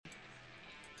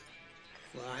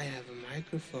Well, I have a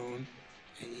microphone,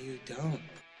 and you don't.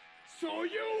 So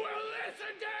you will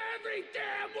listen to every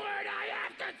damn word I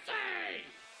have to say!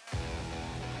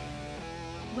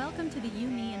 Welcome to the You,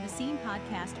 Me, and the Scene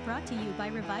podcast, brought to you by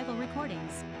Revival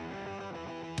Recordings.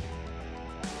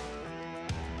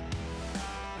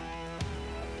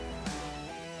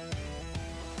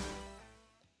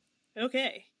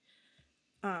 Okay.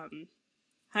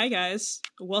 Hi guys.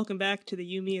 Welcome back to the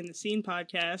You, Me, and the Scene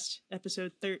podcast,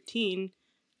 episode 13.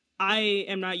 I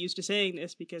am not used to saying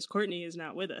this because Courtney is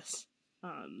not with us.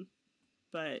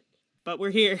 But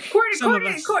we're here. Courtney's not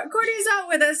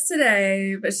with us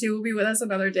today, but she will be with us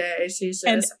another day. She's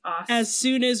just off. As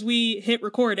soon as we hit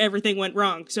record, everything went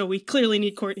wrong, so we clearly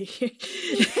need Courtney here.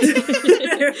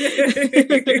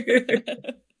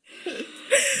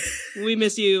 We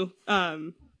miss you,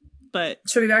 but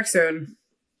she'll be back soon.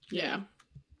 Yeah.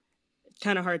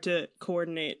 Kind of hard to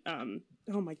coordinate.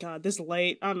 Oh my god, this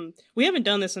light. We haven't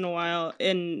done this in a while,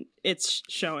 and it's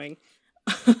showing.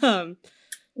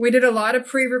 We did a lot of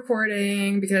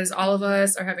pre-recording because all of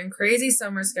us are having crazy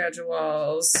summer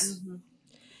schedules. Mm-hmm.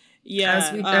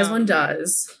 Yeah, as one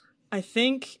does. I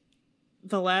think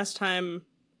the last time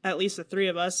at least the three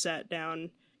of us sat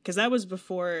down, because that was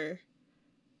before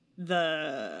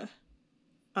the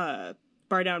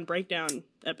Bar Down Breakdown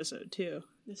episode too.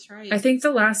 That's right. I think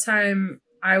the last time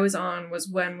I was on was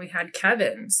when we had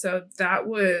Kevin, so that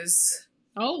was...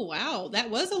 Oh, wow. That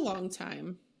was a long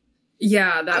time.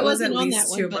 Yeah, that was at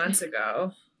least 2 months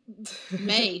ago.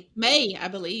 May, I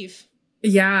believe.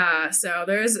 Yeah, so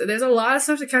there's a lot of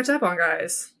stuff to catch up on,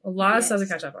 guys. A lot of stuff to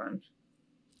catch up on.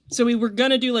 So we were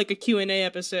gonna do like a Q&A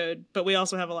episode, but we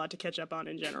also have a lot to catch up on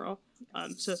in general.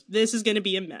 So this is gonna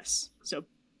be a mess. So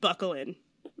buckle in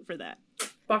for that.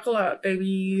 Buckle up,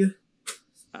 baby.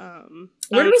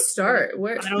 Where do we start?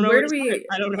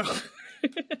 I don't know.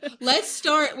 Let's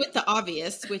start with the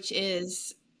obvious, which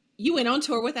is you went on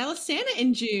tour with Alesana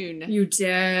in June. You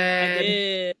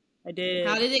did. I did.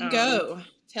 How did it go?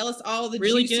 Tell us all the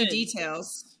really juicy good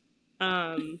details.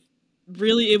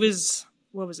 Really, it was,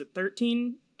 what was it,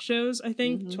 13 shows, I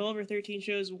think? Mm-hmm. 12 or 13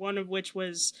 shows, one of which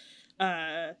was,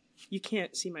 you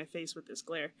can't see my face with this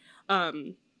glare.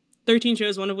 13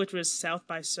 shows, one of which was South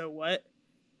by So What.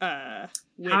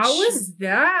 Which how was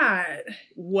that?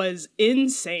 Was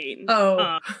insane.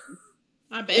 Oh,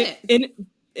 I bet.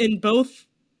 In both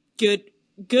good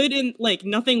and like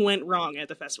nothing went wrong at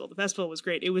the festival. The festival was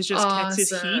great. It was just awesome.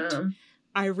 Texas heat.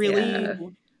 I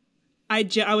really,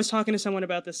 I was talking to someone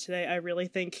about this today. I really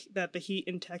think that the heat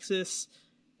in Texas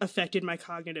affected my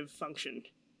cognitive function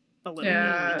a little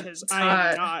bit because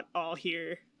I am not all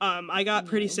here. I got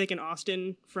pretty sick in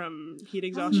Austin from heat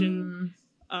exhaustion.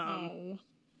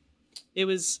 It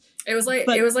was like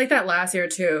that last year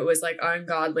too. It was like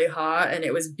ungodly hot and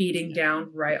it was beating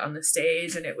down right on the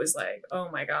stage and it was like, oh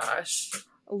my gosh.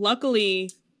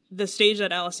 Luckily, the stage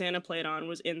that Alesana played on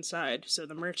was inside, so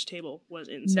the merch table was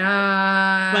inside.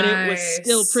 Nice. But it was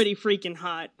still pretty freaking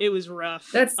hot. It was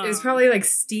rough. It's probably like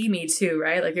steamy too,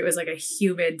 right? Like it was like a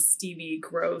humid, steamy,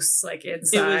 gross like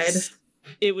inside.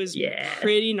 It was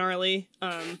pretty gnarly.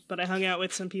 But I hung out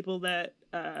with some people that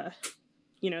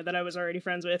that I was already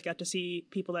friends with, got to see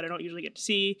people that I don't usually get to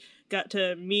see, got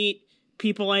to meet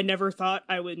people I never thought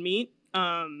I would meet,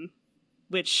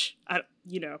 which,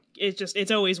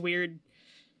 it's always weird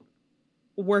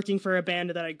working for a band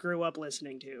that I grew up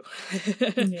listening to.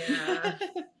 Yeah.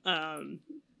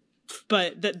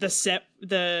 But the set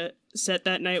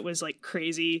that night was, like,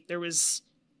 crazy. There was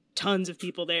tons of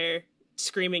people there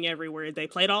screaming every word. They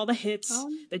played all the hits.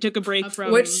 They took a break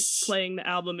from playing the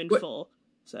album in full.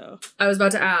 So I was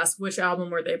about to ask, which album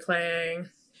were they playing?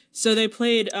 So they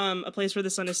played A Place Where the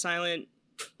Sun is Silent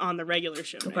on the regular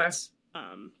show nights.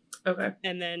 Okay.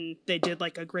 And then they did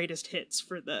like a greatest hits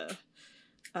for the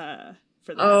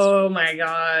oh my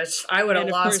gosh. I would have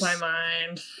lost my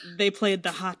mind. They played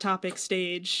the Hot Topic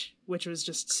stage, which was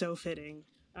just so fitting.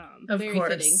 Of very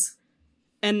course. Fitting.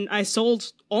 And I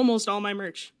sold almost all my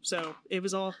merch. So it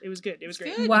was good. It was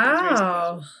great. Good.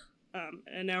 Wow.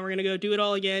 And now we're going to go do it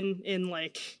all again in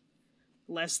like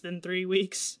less than 3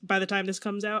 weeks by the time this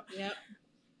comes out. Yep.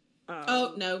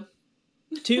 Oh, no.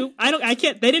 2? I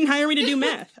can't. They didn't hire me to do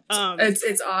math.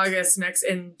 It's August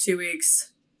in 2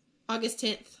 weeks. August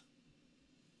 10th.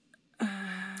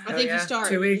 I think you start.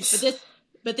 2 weeks.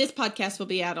 But this podcast will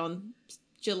be out on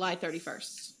July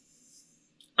 31st.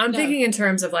 I'm thinking in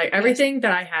terms of like everything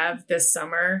that I have this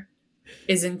summer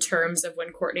is in terms of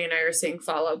when Courtney and I are seeing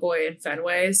Fall Out Boy in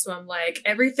Fenway. So I'm like,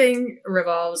 everything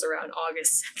revolves around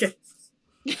August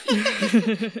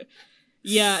 2nd.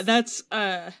 Yeah, that's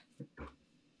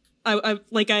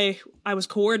I was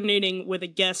coordinating with a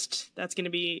guest that's going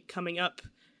to be coming up.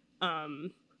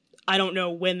 I don't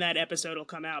know when that episode will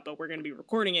come out, but we're going to be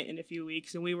recording it in a few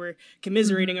weeks, and we were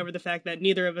commiserating over the fact that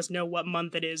neither of us know what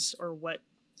month it is or what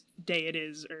day it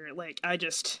is, or like I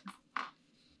just.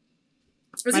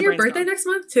 Was it your birthday next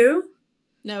month too?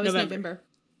 No, it's November.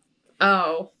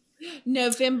 Oh,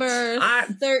 November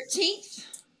 13th.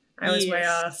 I was way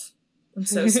off. I'm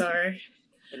so sorry.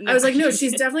 I was like, no,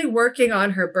 she's definitely working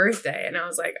on her birthday. And I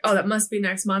was like, oh, that must be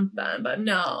next month then. But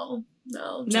no,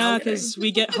 because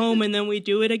we get home and then we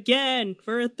do it again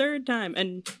for a third time.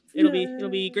 And it'll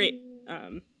be great.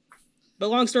 But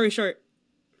long story short,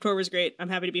 tour was great. I'm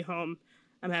happy to be home.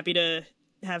 I'm happy to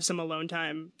have some alone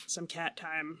time, some cat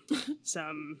time,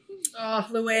 some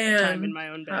Luann. time in my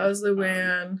own bed. How's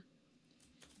Luann?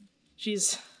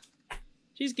 She's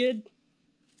good.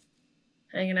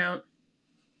 Hanging out.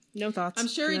 No thoughts. I'm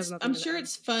sure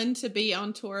it's fun to be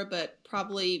on tour, but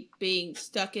probably being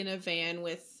stuck in a van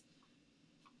with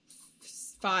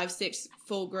 5-6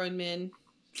 full-grown men.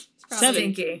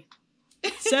 Stinky.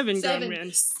 Seven grown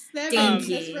men. Seven.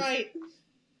 That's right.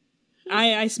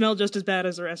 I smell just as bad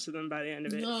as the rest of them by the end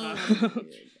of it.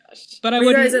 Gosh. But were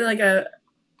you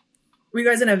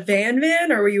guys in a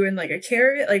van, or were you in like a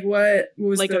caravan? Like what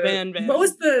was like a van? What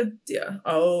was the? Yeah.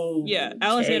 Oh. Yeah,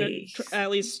 Alexander.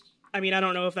 At least, I mean, I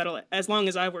don't know if that'll. As long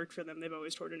as I've worked for them, they've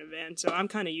always toured in a van, so I'm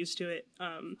kind of used to it.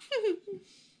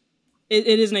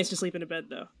 It is nice to sleep in a bed,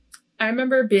 though. I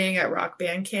remember being at rock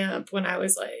band camp when I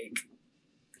was like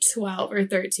 12 or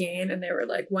 13, and they were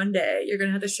like, one day you're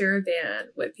gonna have to share a van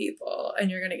with people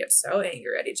and you're gonna get so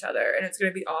angry at each other and it's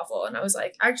gonna be awful. And I was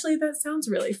like, actually, that sounds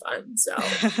really fun. So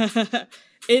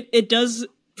it does.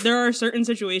 There are certain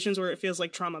situations where it feels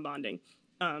like trauma bonding.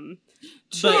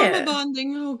 Trauma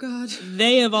bonding, oh god.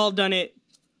 They have all done it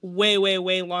way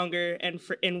longer and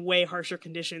in way harsher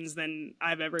conditions than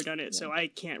I've ever done it, so I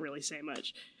can't really say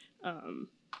much.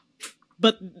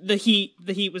 But the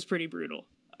heat was pretty brutal.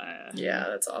 Yeah,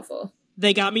 that's awful.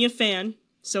 They got me a fan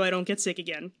so I don't get sick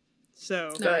again.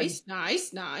 So nice.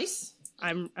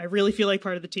 I really feel like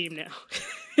part of the team now.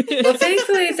 Well,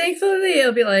 thankfully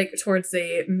it'll be like towards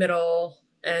the middle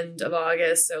end of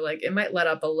August, so like it might let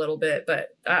up a little bit,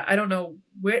 but I don't know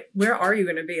where are you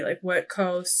going to be? Like what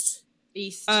coast?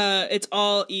 East. It's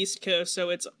all East Coast, so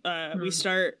it's we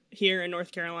start here in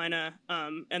North Carolina,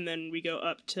 and then we go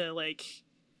up to like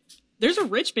there's a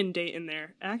Richmond date in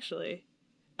there actually.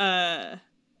 I've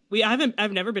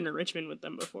never been to Richmond with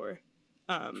them before.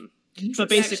 But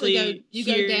basically you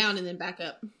go down and then back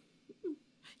up.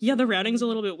 Yeah, the routing's a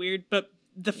little bit weird, but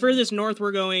the furthest north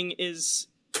we're going is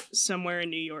somewhere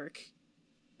in New York.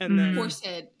 And then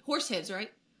Horseheads, right?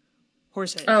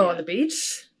 Horsehead. Oh, on the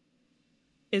beach?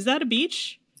 Is that a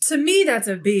beach? To me, that's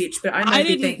a beach, but I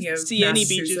didn't thinking of see any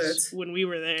beaches when we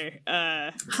were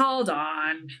there. Hold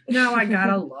on. Now I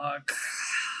gotta look.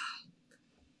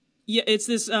 Yeah, it's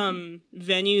this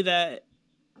venue that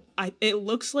it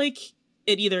looks like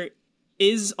it either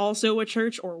is also a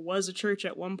church or was a church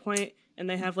at one point, and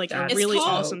they have like a really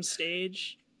awesome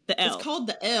stage. The L. It's called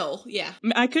the L, yeah.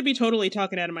 I could be totally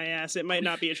talking out of my ass. It might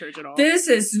not be a church at all. This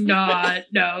is not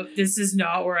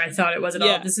where I thought it was at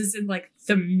all. This is in like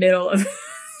the middle of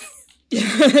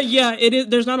Yeah, it is.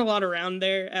 There's not a lot around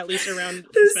there, at least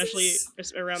especially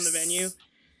around the venue.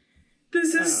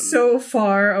 This is so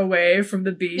far away from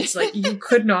the beach. Like, you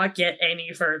could not get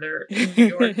any further in New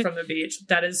York from the beach.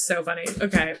 That is so funny.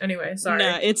 Okay, anyway, sorry.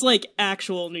 Nah, it's like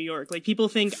actual New York. Like, people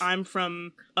think I'm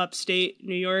from upstate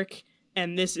New York,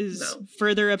 and this is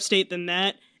further upstate than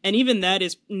that. And even that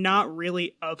is not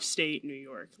really upstate New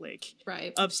York. Like,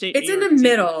 right. Upstate It's New in York the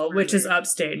middle, which is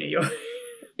upstate New York.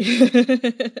 These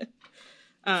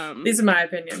are my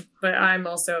opinion. But I'm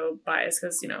also biased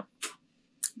because,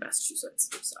 Massachusetts,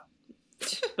 so.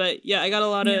 But yeah, I got a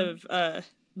lot of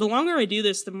the longer I do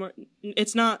this, the more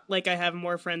it's not like I have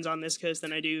more friends on this coast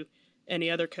than I do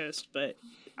any other coast, but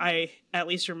I at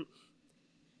least I'm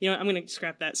going to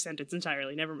scrap that sentence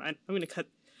entirely. Never mind. I'm going to cut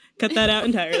that out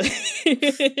entirely.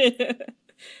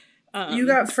 You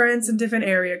got friends in different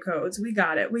area codes. We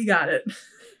got it.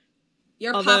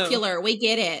 You're popular. We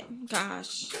get it.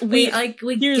 Gosh. We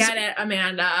get it,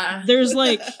 Amanda. There's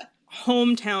like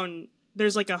hometown.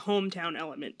 There's like a hometown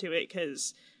element to it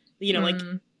because, like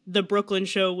the Brooklyn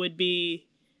show would be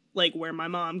like where my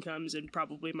mom comes and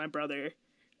probably my brother.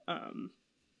 But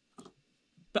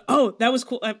that was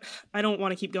cool. I don't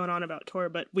want to keep going on about tour,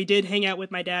 but we did hang out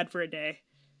with my dad for a day,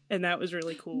 and that was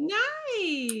really cool.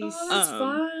 Nice. Oh, that's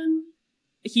fun.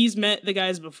 He's met the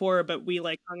guys before, but we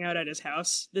like hung out at his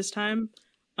house this time.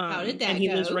 How did that And he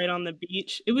go? lives right on the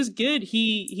beach. It was good.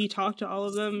 He talked to all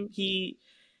of them. He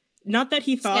not that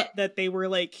he thought that they were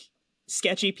like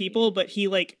sketchy people, but he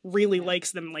like really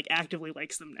likes them, like actively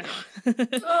likes them now.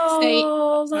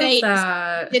 Oh, love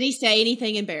that. Did he say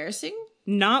anything embarrassing?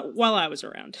 Not while I was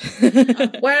around.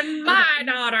 When my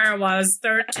daughter was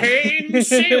 13,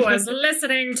 she was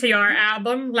listening to your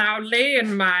album loudly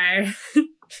in my...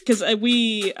 Because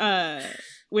we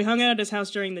hung out at his house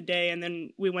during the day, and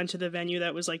then we went to the venue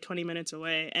that was like 20 minutes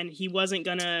away, and he wasn't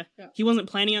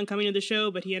planning on coming to the show,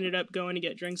 but he ended up going to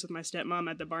get drinks with my stepmom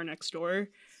at the bar next door.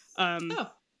 And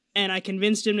I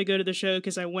convinced him to go to the show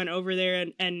because I went over there,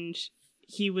 and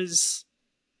he was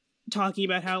talking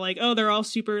about how like, oh, they're all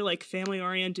super like family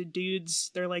oriented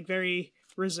dudes. They're like very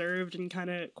reserved and kind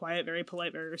of quiet, very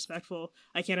polite, very respectful.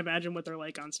 I can't imagine what they're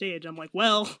like on stage. I'm like,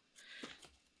 well,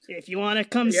 if you want to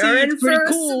come see, it's pretty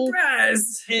cool.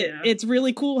 Surprise. It's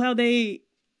really cool how they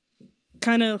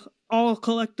kind of all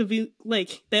collectively,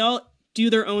 like, they all do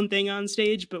their own thing on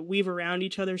stage, but weave around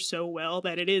each other so well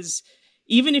that it is,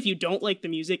 even if you don't like the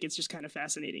music, it's just kind of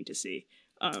fascinating to see.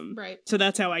 Right. So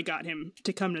that's how I got him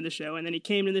to come to the show. And then he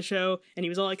came to the show and he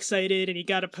was all excited, and he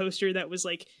got a poster that was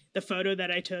like the photo that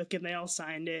I took, and they all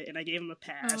signed it, and I gave him a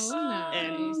pass. Oh, nice.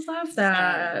 And love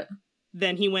that.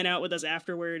 then he went out with us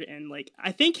afterward, and like,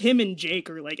 I think him and Jake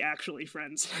are like actually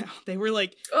friends now. They were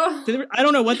like, I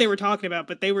don't know what they were talking about,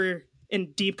 but they were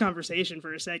in deep conversation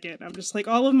for a second. I'm just like,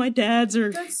 all of my dads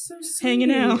are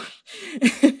hanging out.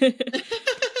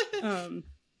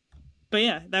 But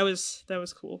yeah, that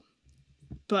was cool.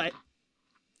 But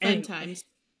fun times.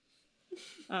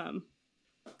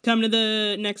 Come to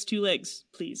the next 2 legs,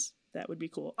 please. That would be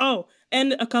cool. Oh,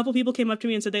 and a couple people came up to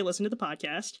me and said they listened to the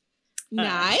podcast.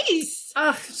 Nice.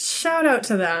 Shout out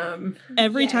to them.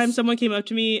 Every time someone came up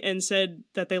to me and said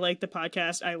that they liked the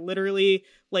podcast, I literally,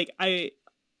 like,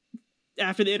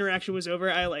 after the interaction was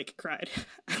over, I like cried.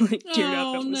 I like teared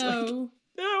up and was like, oh,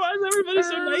 why is everybody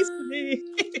so nice to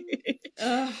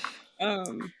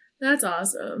me? That's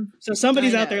awesome. So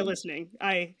somebody's out there listening.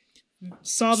 I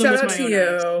saw them Shout with my own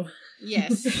own eyes.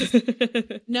 Yes.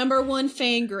 Number 1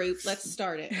 fan group. Let's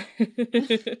start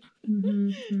it.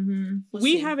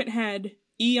 We haven't had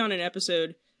E on an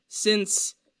episode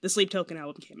since the Sleep Token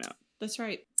album came out. That's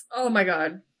right. Oh my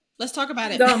god. Let's talk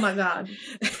about it. Oh my god.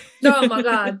 Oh my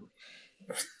god.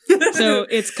 So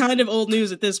it's kind of old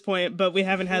news at this point, but we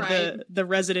haven't had the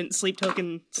resident Sleep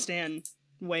Token stan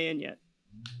weigh in yet.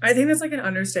 I think that's like an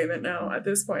understatement now at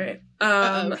this point.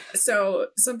 So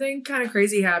something kind of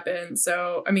crazy happened.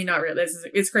 So, I mean, not really.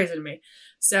 It's crazy to me.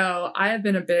 So I have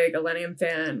been a big Illenium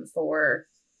fan for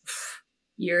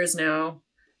years now.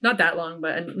 Not that long,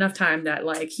 but enough time that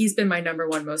like he's been my number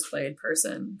 1 most played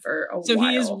person for a while. So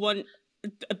he is one.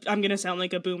 I'm gonna sound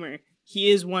like a boomer. He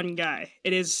is one guy.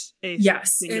 It is a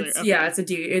singular. It's a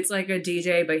it's like a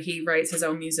DJ, but he writes his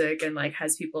own music and like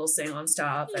has people sing on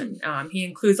stuff, and he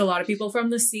includes a lot of people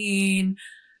from the scene.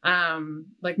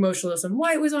 Like Motionless in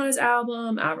White was on his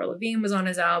album. Avril Lavigne was on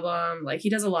his album. Like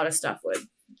he does a lot of stuff with,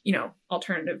 you know,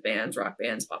 alternative bands, rock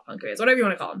bands, pop punk bands, whatever you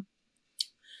want to call them.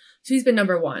 So he's been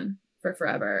number 1 for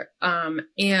forever.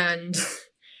 And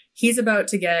he's about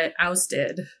to get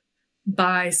ousted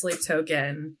by Sleep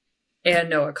Token and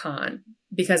Noah Khan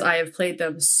because I have played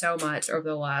them so much over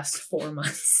the last 4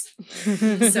 months.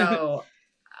 So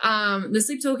the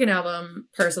Sleep Token album,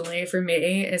 personally, for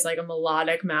me, is like a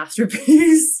melodic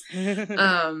masterpiece.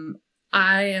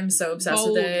 I am so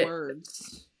obsessed with it.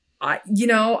 Words. I'm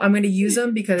going to use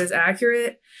them because it's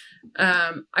accurate.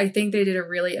 I think they did a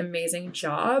really amazing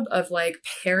job of like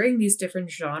pairing these different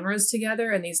genres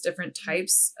together and these different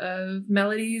types of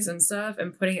melodies and stuff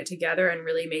and putting it together and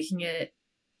really making it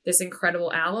this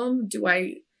incredible album. Do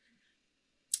I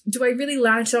really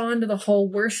latch on to the whole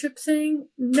worship thing?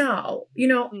 No.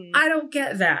 I don't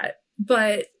get that.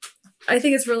 But I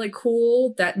think it's really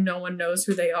cool that no one knows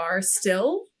who they are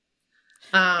still.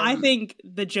 I think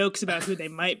the jokes about who they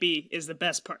might be is the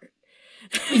best part.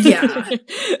 Yeah.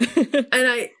 And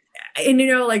I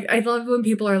love when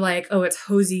people are like, oh, it's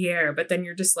Hosier, but then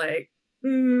you're just like,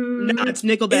 no, it's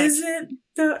Nickelback. Is it?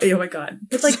 Oh my god.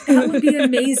 But like, that would be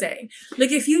amazing.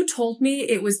 Like, if you told me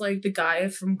it was like the guy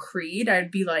from Creed,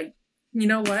 I'd be like, you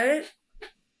know what?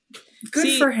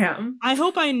 Good for him. I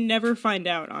hope I never find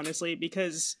out, honestly,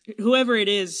 because whoever it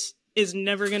is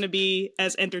never going to be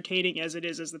as entertaining as it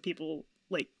is as the people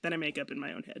like that I make up in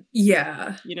my own head.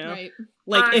 Yeah. Right.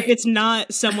 Like, if it's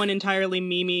not someone entirely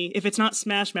memey, if it's not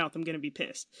Smash Mouth, I'm going to be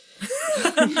pissed.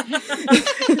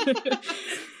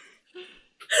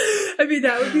 I mean,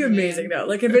 that would be amazing, though.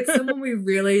 Like, if it's someone we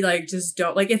really, like, just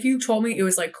don't... Like, if you told me it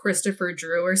was, like, Christopher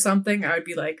Drew or something, I would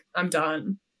be like, I'm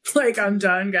done. Like, I'm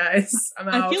done, guys. I'm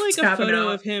out. I feel like a photo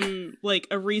of him, like,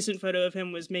 a recent photo of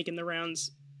him was making the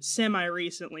rounds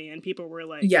semi-recently, and people were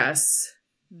like, Yes.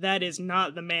 that is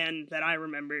not the man that I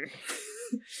remember.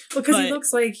 Because he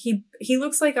looks like he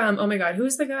looks like oh my god,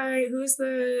 who's the guy? Who's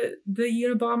the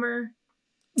Unabomber?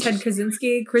 Ted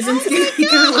Krasinski? He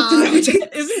kind of looks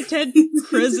like Isn't Ted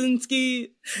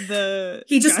Krasinski the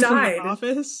he just guy died. from The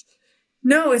Office?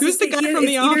 No, it's who's the guy from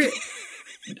The Office?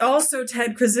 Also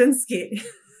Ted Krasinski.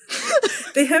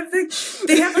 they have like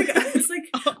it's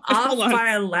like off by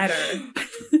a letter.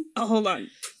 Hold on.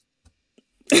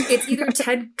 It's either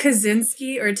Ted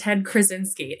Kaczynski or Ted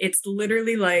Krasinski. It's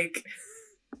literally like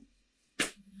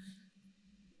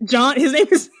John. His name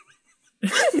is.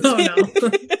 Oh no.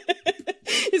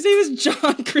 His name is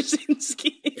John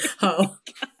Krasinski. Oh,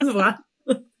 what?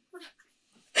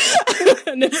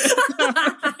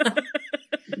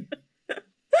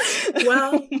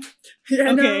 Well,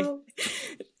 yeah, okay. no.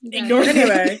 Ignore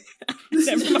anyway.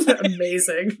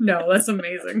 Amazing. No, that's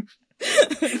amazing.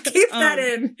 Keep that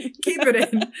in. Keep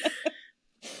it in.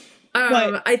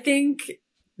 I think,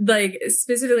 like,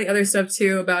 specifically other stuff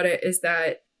too about it is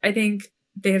that I think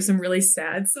they have some really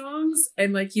sad songs,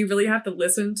 and like you really have to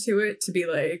listen to it to be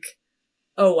like,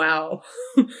 oh wow,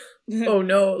 oh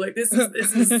no, like this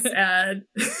is sad.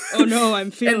 Oh no,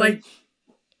 I'm feeling and like,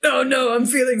 oh no, I'm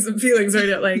feeling some feelings right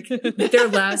now. Like their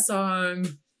last song,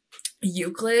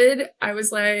 Euclid, I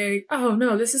was like, oh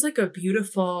no, this is like a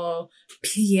beautiful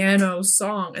piano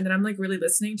song, and then I'm like really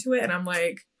listening to it, and I'm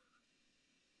like,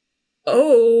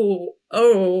 oh,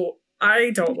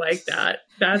 I don't like that.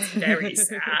 That's very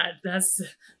sad.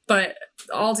 But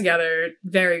altogether,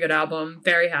 very good album.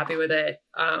 Very happy with it.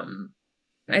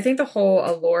 I think the whole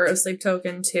allure of Sleep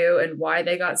Token too, and why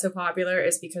they got so popular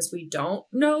is because we don't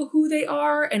know who they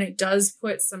are, and it does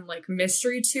put some like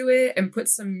mystery to it and put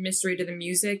some mystery to the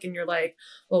music, and you're like,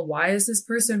 well, why is this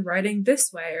person writing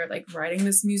this way or like writing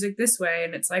this music this way?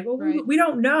 And it's like, well, Right. we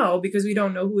don't know because we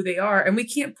don't know who they are, and we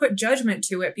can't put judgment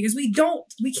to it because we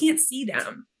can't see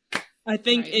them. I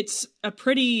think Right. it's a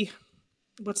pretty,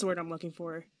 what's the word I'm looking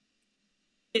for?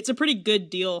 It's a pretty good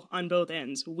deal on both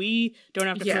ends. We don't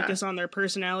have to Yeah. focus on their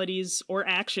personalities or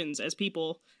actions as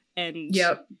people, and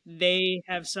Yep. they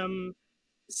have some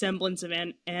semblance of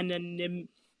anonymity.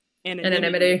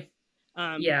 Anonymity.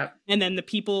 Um, Yeah. And then the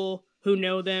people who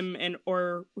know them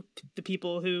or the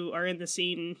people who are in the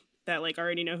scene that like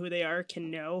already know who they are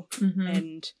can know. Mhm.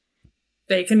 And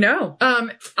They can know.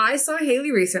 I saw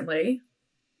Hayley recently.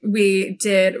 We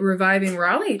did Reviving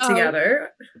Raleigh Oh.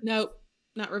 together. Nope,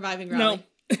 not reviving no. Raleigh.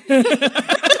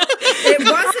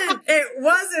 It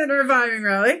wasn't Reviving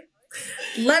Raleigh.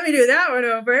 Let me do that one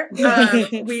over.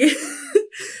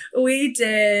 We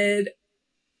did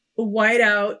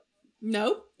Whiteout,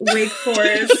 Nope. Wake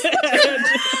Forest.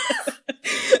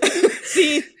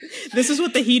 See, this is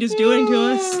what the heat is doing to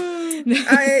us. Ain't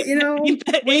Ain't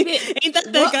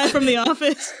that guy from The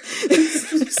Office?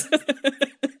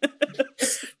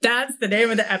 That's the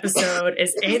name of the episode.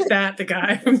 Is Ain't That the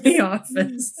Guy from The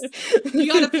Office?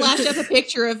 You gotta flash up a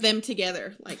picture of them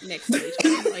together, like next to each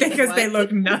other. Like, Because what? they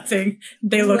look nothing.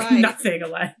 They look Right. nothing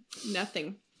alike.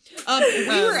 Nothing.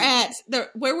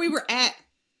 Where we were at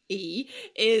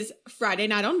is Friday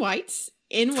Night on Whites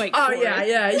in Wake Oh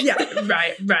Forest. yeah.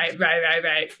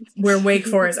 Right. Where Wake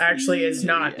Forest actually is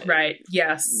not right.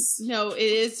 Yes. No, it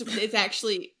is. It's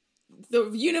actually the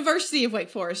University of Wake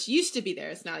Forest used to be there.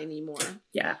 It's not anymore.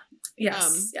 Yeah.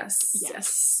 Yes.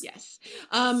 Yes.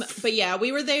 But yeah,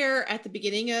 we were there at the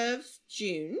beginning of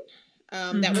June.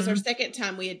 That was our second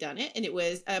time we had done it, and it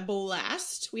was a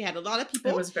blast. We had a lot of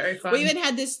people. It was very fun. We even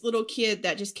had this little kid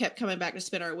that just kept coming back to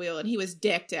spin our wheel, and he was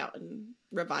decked out in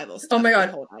revival stuff. Oh my the god.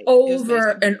 whole night. It was Over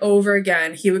amazing. and over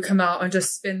again, he would come out and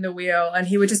just spin the wheel, and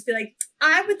he would just be like,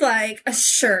 I would like a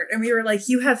shirt. And we were like,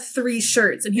 you have 3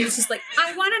 shirts. And he was just like,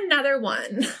 I want another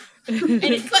one.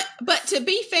 But to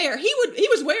be fair, he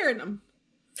was wearing them.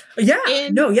 Yeah.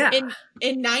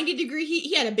 In 90 degree heat,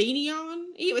 he had a beanie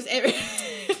on. He was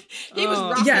he was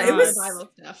rocking it was revival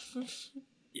stuff.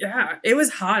 Yeah, it was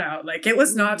hot out. Like, it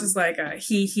was not just like a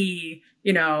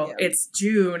it's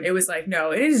June. It was like,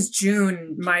 no, it is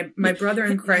June. My brother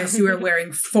in Christ, who are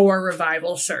wearing 4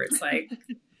 revival shirts. Like,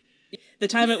 The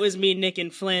time it was me, Nick,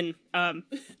 and Flynn,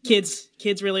 kids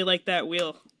really liked that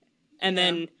wheel. And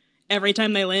then every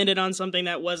time they landed on something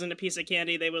that wasn't a piece of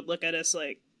candy, they would look at us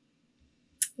like,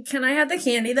 can I have the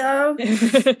candy though?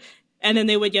 and then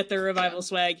they would get their revival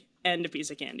swag and a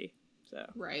piece of candy. So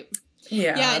Right.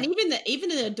 Yeah. And even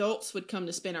the adults would come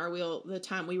to spin our wheel the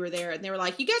time we were there, and they were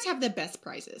like, you guys have the best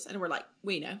prizes. And we're like,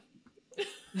 we know.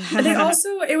 And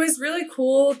it was really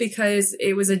cool because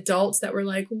it was adults that were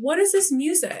like, what is this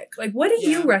music? Like, what do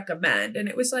you recommend? And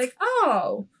it was like,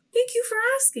 oh, thank you for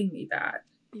asking me that.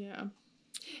 Yeah.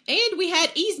 And we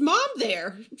had E's mom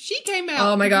there. She came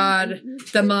out. Oh my God.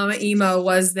 The Mama Emo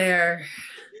was there.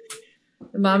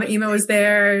 The Mama Emo was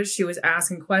there. She was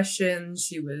asking questions.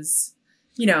 She was,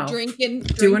 drinking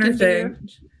doing her beer.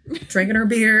 thing, drinking her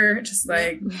beer. Just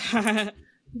like,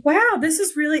 wow, this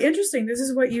is really interesting. This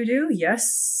is what you do?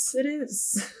 Yes, it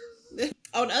is.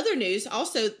 On other news,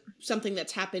 also something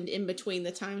that's happened in between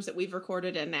the times that we've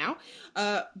recorded and now,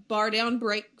 Bar Down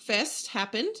Breakfast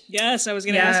happened. Yes, I was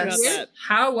going to ask about that.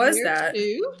 How was Year that?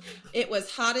 2. It was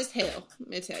hot as hell, let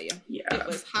me tell you. Yeah. It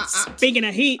was hot. Speaking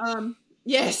of heat.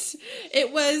 Yes,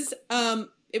 it was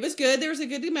good. There was a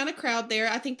good amount of crowd there.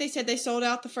 I think they said they sold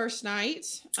out the first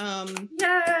night. Yay!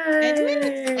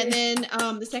 And then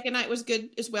the second night was good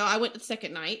as well. I went to the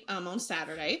second night on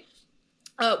Saturday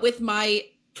with my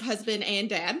husband and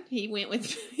dad. He went with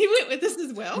us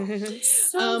as well.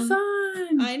 So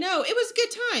fun. I know. It was a good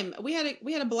time. We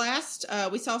had a blast.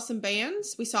 We saw some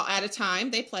bands. We saw At a Time.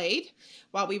 They played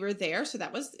while we were there, so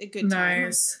that was a good time.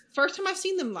 Nice. First time I've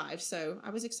seen them live, so I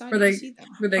was excited to see them.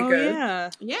 Were they good?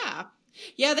 Yeah.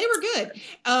 Yeah, they were good.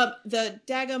 The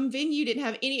daggum venue didn't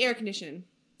have any air conditioning.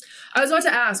 I was about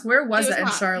to ask, where was that in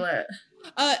hot. Charlotte?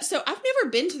 So I've never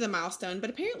been to the Milestone, but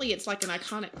apparently it's like an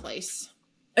iconic place.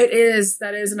 It is.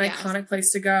 That is an iconic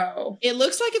place to go. It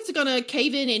looks like it's gonna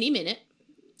cave in any minute.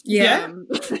 Yeah.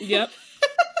 Yep.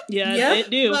 Yeah, it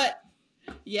do. But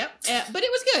but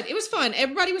it was good. It was fun.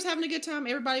 Everybody was having a good time.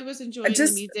 Everybody was enjoying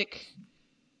the music.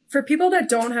 For people that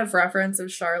don't have reference of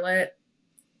Charlotte,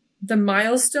 the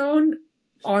Milestone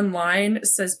online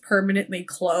says permanently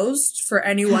closed for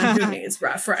anyone who needs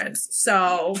reference.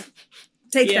 So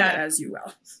take that as you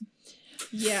will.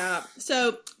 Yeah.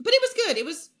 So, but it was good. It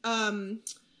was,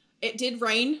 it did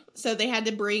rain, so they had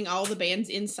to bring all the bands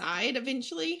inside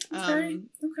eventually. Okay.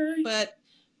 But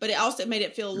it also made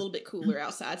it feel a little bit cooler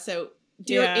outside. So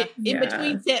in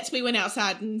between sets, we went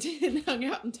outside and hung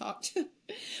out and talked.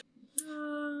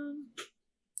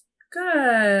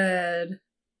 Good.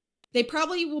 They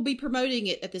probably will be promoting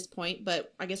it at this point,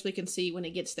 but I guess we can see when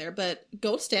it gets there. But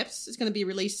Gold Steps is going to be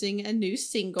releasing a new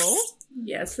single.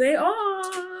 Yes, they are.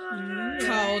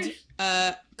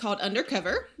 Called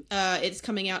Undercover. It's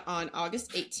coming out on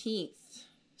August 18th.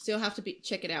 So you'll have to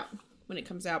check it out when it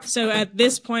comes out. So at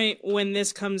this point, when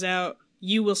this comes out,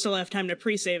 you will still have time to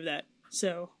pre-save that.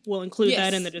 So we'll include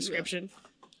that in the description.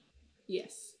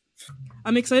 Yes.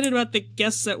 I'm excited about the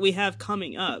guests that we have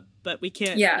coming up, but we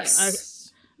can't. Yes.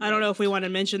 I don't know if we want to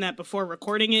mention that before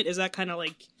recording it. Is that kind of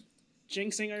like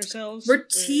jinxing ourselves? We're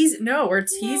teasing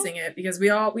it because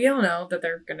we all know that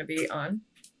they're going to be on.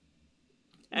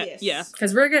 Yes. Yeah.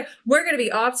 Because we're gonna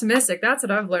be optimistic. That's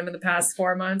what I've learned in the past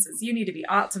 4 months is you need to be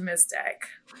optimistic.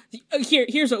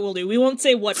 Here's what we'll do. We won't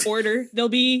say what order they'll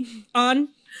be on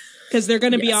because they're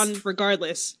going to be on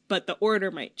regardless, but the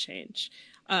order might change.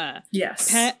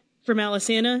 Yes. Pat from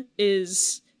Alisana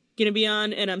is going to be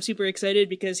on, and I'm super excited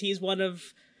because he's one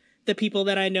of the people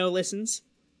that I know listens.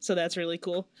 So that's really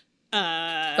cool.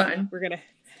 Fun. We're going to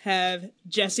have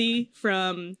Jesse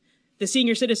from the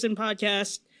Senior Citizen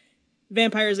podcast,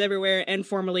 Vampires Everywhere, and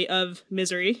formerly of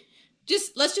Misery.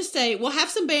 Let's just say we'll have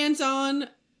some bands on.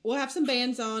 We'll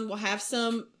have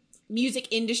some music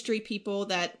industry people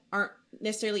that aren't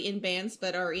necessarily in bands,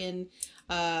 but are in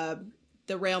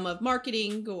the realm of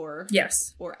marketing or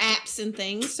apps and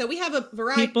things. So we have a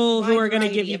variety. People who are going to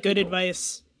give you good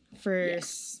advice for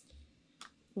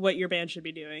what your band should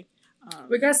be doing.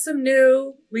 We got some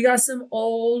new, we got some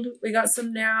old, we got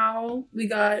some now, we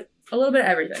got a little bit of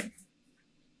everything.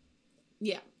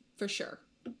 Yeah, for sure.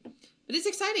 But it's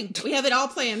exciting. We have it all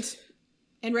planned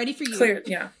and ready for you. Clear,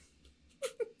 yeah.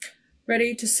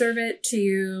 Ready to serve it to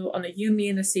you on the You, Me,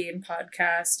 and the Scene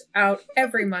podcast, out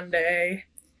every Monday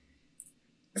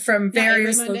from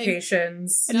various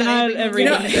locations. Not every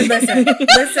Monday.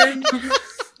 Listen.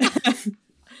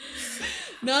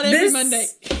 Not every Monday.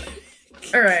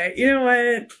 All right, you know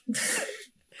what?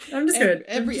 I'm just good.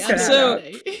 Every other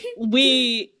Monday.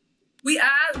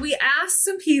 We asked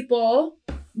some people.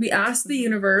 We asked the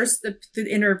universe, the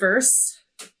interverse,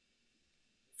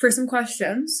 for some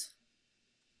questions,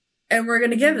 and we're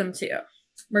going to give them to you.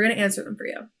 We're going to answer them for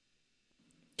you,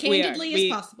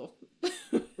 candidly as possible.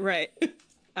 Right.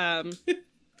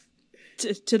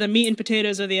 To the meat and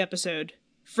potatoes of the episode.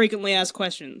 Frequently asked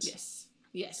questions.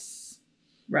 Yes.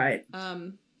 Right.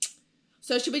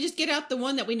 So should we just get out the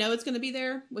one that we know it's going to be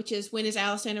there, which is when is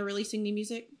Alisana releasing new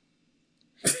music?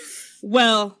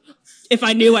 Well, if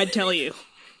I knew, I'd tell you.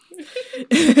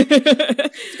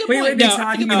 We would be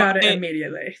talking about it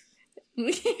immediately.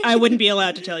 I wouldn't be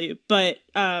allowed to tell you, but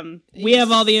we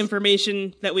have all the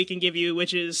information that we can give you,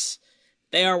 which is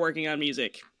they are working on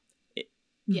music.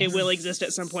 It will exist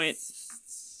at some point.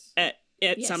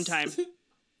 At some time.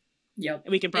 Yep.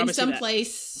 We can promise in some that.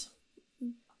 place.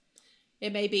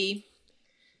 It may be.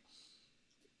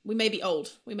 We may be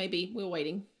old. We're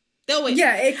waiting. They'll wait.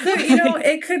 Yeah, it could.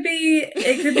 It could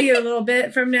be a little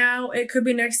bit from now. It could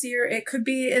be next year. It could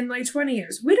be in like 20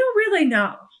 years. We don't really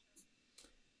know.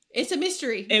 It's a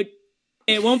mystery.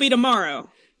 It won't be tomorrow.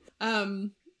 All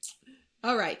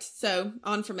right. So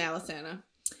on from Alisana.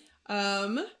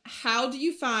 How do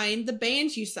you find the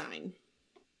bands you sign?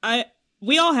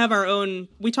 We all have our own.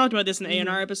 We talked about this in the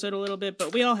A&R episode a little bit,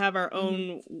 but we all have our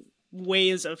own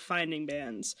ways of finding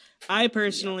bands. I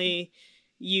personally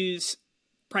use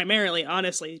primarily,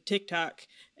 honestly, TikTok,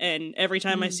 and every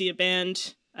time I see a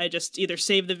band, I just either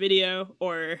save the video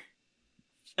or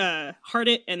heart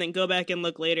it and then go back and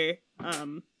look later.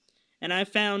 And I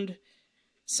found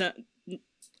some.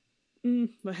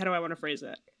 How do I want to phrase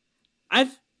that?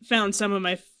 I've found some of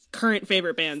my current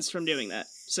favorite bands from doing that.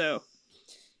 So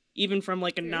even from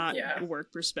like a not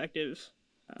work perspective.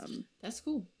 That's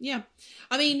cool. Yeah.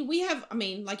 Like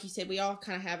you said, we all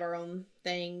kind of have our own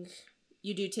thing.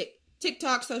 You do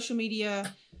TikTok, social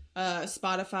media,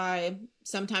 Spotify.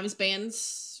 Sometimes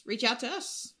bands reach out to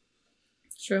us.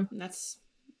 It's true. And it's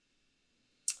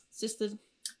just the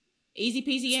easy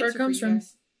peasy That's answer for you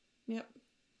guys. Yep.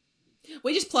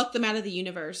 We just pluck them out of the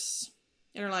universe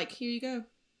and are like, here you go.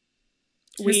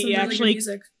 We actually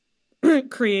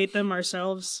create them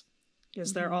ourselves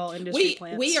because they're all industry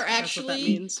plants. We are That's what that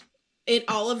actually means. In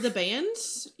all of the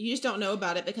bands. You just don't know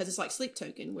about it because it's like Sleep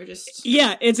Token. We're just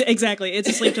it's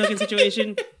a Sleep Token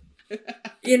situation.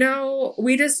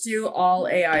 We just do all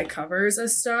AI covers of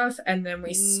stuff and then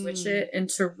we switch it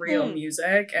into real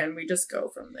music and we just go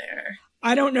from there.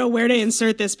 I don't know where to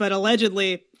insert this, but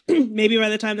allegedly, maybe by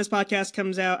the time this podcast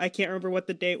comes out, I can't remember what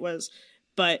the date was,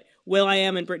 but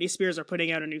will.i.am and Britney Spears are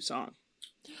putting out a new song.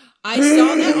 I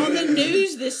saw that on the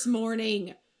news this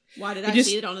morning. Why did I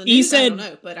see it on the news? I don't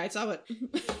know, but I saw it.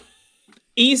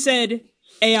 E said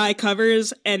AI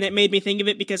covers, and it made me think of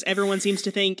it because everyone seems to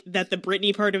think that the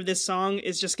Britney part of this song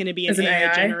is just going to be an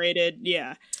AI generated.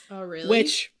 Yeah. Oh, really?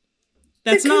 Which,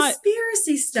 that's not...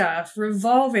 conspiracy stuff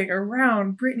revolving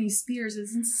around Britney Spears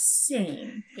is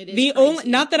insane. It is crazy.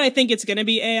 Not that I think it's going to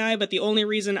be AI, but the only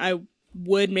reason I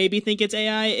would maybe think it's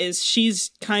AI is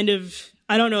she's kind of...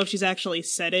 I don't know if she's actually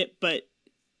said it, but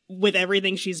with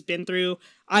everything she's been through,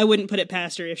 I wouldn't put it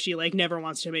past her if she never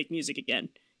wants to make music again,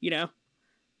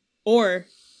 Or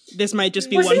this might just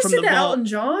be one from the vault. Elton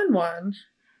John one.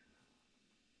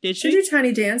 Did she? She did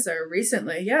Tiny Dancer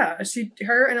recently. Yeah,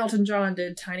 her and Elton John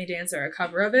did Tiny Dancer, a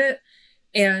cover of it,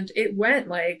 and it went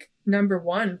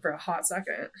 #1 for a hot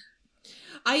second.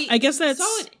 I guess that's.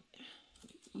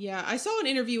 I saw an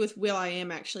interview with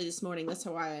will.i.am actually this morning. That's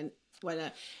how I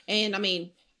went.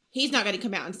 And he's not going to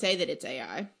come out and say that it's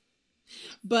AI.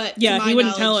 But he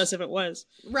wouldn't tell us if it was.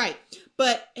 Right.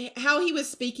 But how he was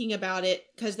speaking about it,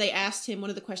 because they asked him, one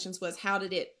of the questions was, how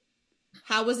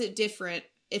was it different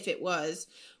if it was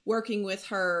working with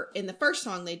her in the first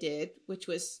song they did, which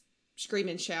was Scream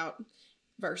and Shout,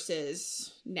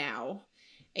 versus now.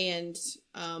 And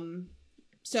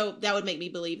so that would make me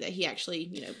believe that he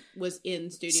actually, was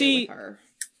in studio with her.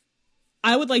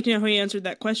 I would like to know how he answered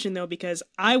that question, though, because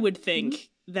I would think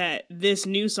that this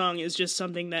new song is just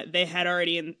something that they had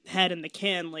already had in the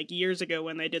can years ago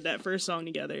when they did that first song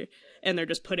together, and they're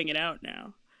just putting it out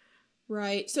now.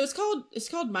 Right. So it's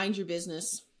called Mind Your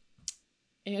Business.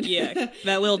 And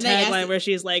that little tagline where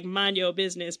she's like, "Mind your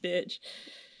business, bitch."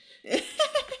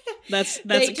 That's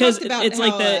because it's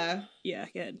how,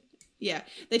 good. Yeah,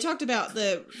 they talked about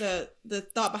the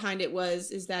thought behind it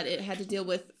is that it had to deal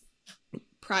with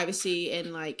privacy and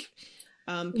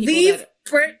people leave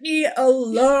Britney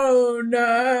alone.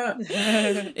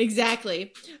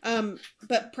 Exactly.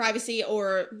 But privacy,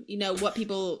 or what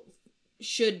people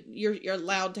you're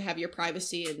allowed to have your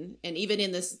privacy, and even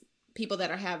in this, people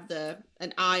that have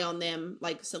an eye on them,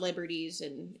 like celebrities,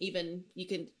 and even you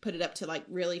can put it up to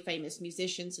really famous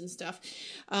musicians and stuff,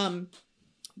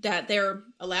 that they're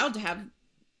allowed to have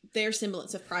their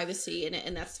semblance of privacy,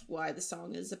 and that's why the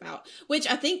song is about, which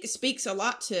I think speaks a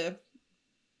lot to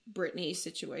Britney's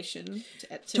situation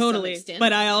to totally some extent.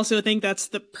 But I also think that's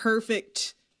the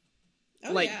perfect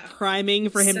priming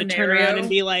for him to turn around and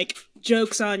be like,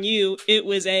 joke's on you, it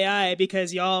was AI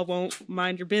because y'all won't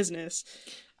mind your business.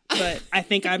 But I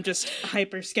think I'm just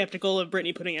hyper skeptical of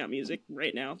Britney putting out music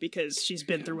right now because she's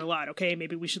been through a lot. Okay,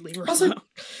 maybe we should leave her alone.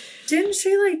 Didn't she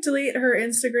delete her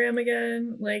Instagram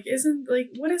again?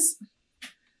 What is?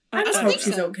 I just hope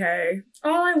she's okay.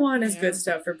 All I want is good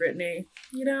stuff for Britney.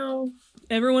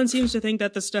 Everyone seems to think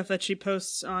that the stuff that she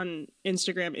posts on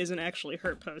Instagram isn't actually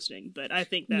her posting, but I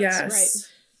think that's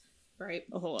right.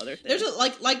 a whole other thing. There's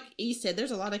like you said,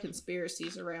 there's a lot of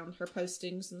conspiracies around her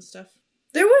postings and stuff.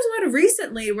 There was one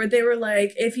recently where they were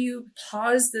like, if you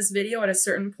pause this video at a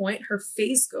certain point, her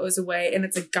face goes away and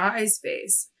it's a guy's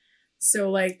face.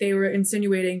 So like they were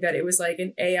insinuating that it was like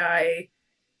an AI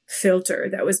filter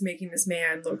that was making this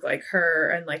man look like her,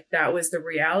 and like that was the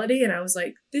reality. And I was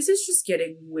like, this is just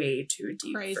getting way too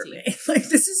deep for me. Like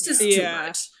this is just too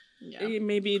much. Yeah.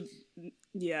 Maybe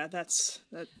that's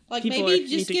that. Like maybe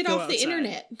just get off the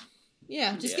internet.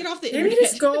 Yeah, just get off the internet. Maybe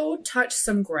just go touch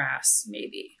some grass.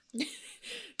 Maybe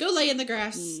go lay in the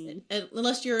grass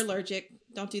unless you're allergic.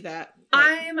 Don't do that. But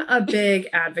I'm a big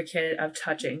advocate of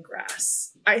touching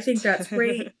grass. I think that's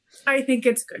great. I think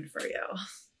it's good for you.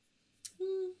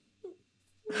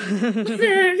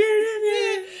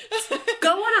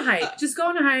 Go on a hike. Just go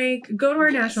on a hike. Go to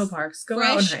our national parks. Go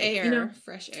out and hike. Air. You know?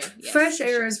 Fresh air. Yes, fresh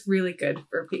air is really good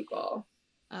for people.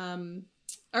 All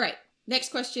right.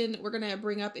 Next question we're gonna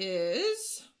bring up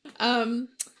is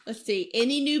let's see.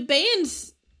 Any new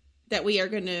bands that we are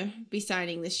gonna be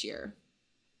signing this year?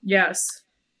 Yes.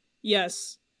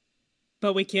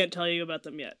 But we can't tell you about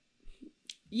them yet.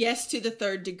 Yes to the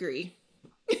third degree.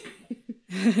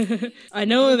 I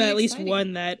know of at least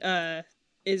one that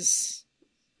is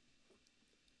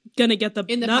gonna get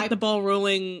the ball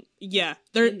rolling. Yeah,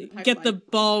 they're get the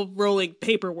ball rolling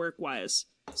paperwork wise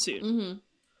soon, mm-hmm.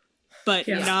 but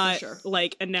not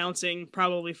like announcing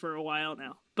probably for a while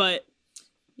now. But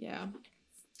yeah,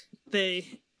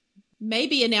 they may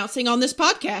be announcing on this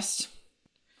podcast.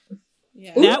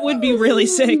 Yeah, that would be really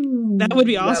sick. That would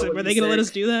be awesome. Are they gonna let us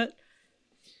do that?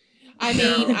 I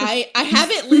mean, I have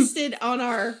it listed on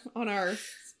our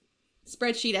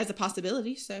spreadsheet as a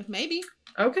possibility, so maybe.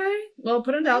 Okay, well,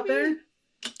 put it out there.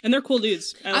 And they're cool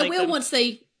dudes. I will once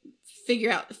they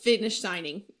finish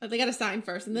signing. They got to sign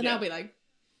first, and then I'll be like,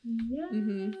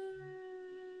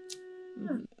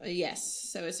 yes.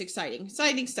 So it's exciting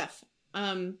stuff.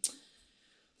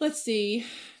 Let's see.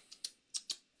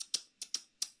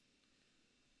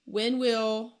 When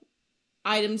will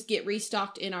items get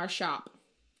restocked in our shop?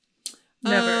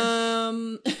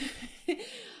 Never.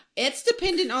 It's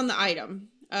dependent on the item.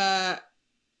 A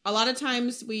lot of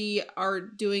times we are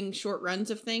doing short runs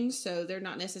of things, so they're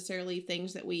not necessarily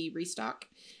things that we restock.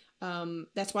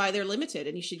 That's why they're limited,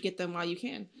 and you should get them while you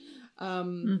can.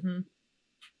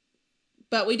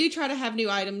 But we do try to have new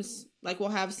items. Like we'll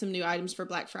have some new items for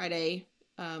Black Friday.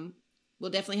 We'll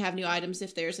definitely have new items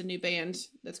if there's a new band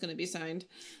that's going to be signed.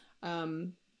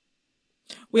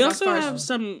 We also have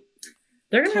some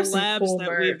they're gonna collabs have some cool that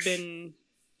merch. We've been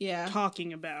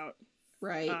talking about.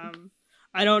 Right.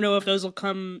 I don't know if those will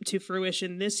come to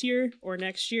fruition this year or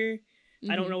next year.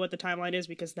 I don't know what the timeline is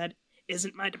because that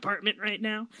isn't my department right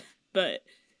now. But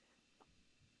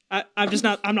I'm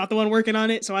not the one working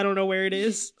on it, so I don't know where it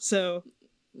is. So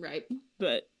right.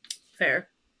 But fair.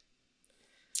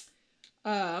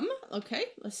 Okay,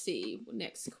 let's see.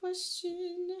 Next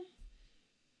question.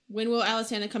 When will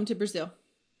Alessandra come to Brazil?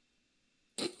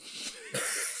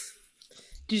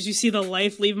 Did you see the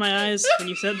life leave my eyes when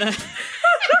you said that?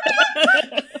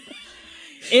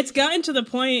 It's gotten to the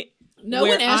point no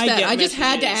where one asked that. I just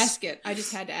had to ask it.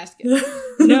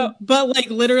 No, but like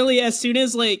literally as soon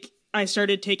as like I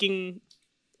started taking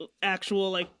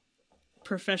actual like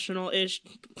professional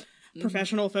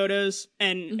photos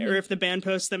and or if the band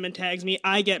posts them and tags me,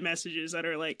 I get messages that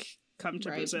are like come to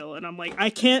Brazil, and I'm like, I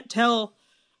can't tell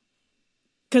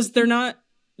because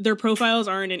their profiles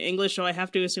aren't in English, so I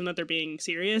have to assume that they're being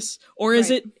serious. Or is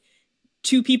it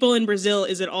to people in Brazil?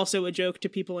 Is it also a joke to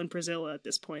people in Brazil at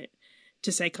this point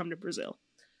to say come to Brazil?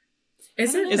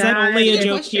 Is that only a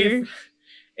joke here?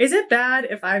 Is it bad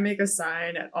if I make a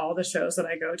sign at all the shows that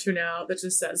I go to now that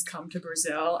just says "Come to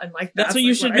Brazil" and like that's what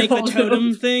you should make the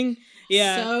totem thing?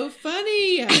 Yeah, so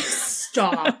funny.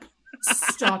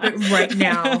 Stop it right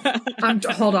now.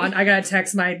 Hold on. I gotta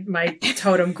text my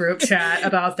totem group chat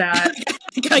about that.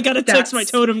 I gotta text my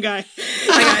totem guy.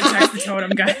 I gotta text the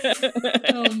totem guy.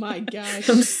 Oh my gosh,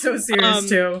 I'm so serious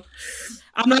too.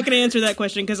 I'm not gonna answer that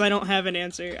question because I don't have an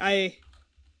answer. I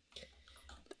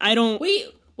don't.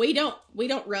 We don't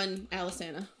run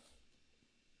Alessandra.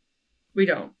 We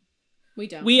don't.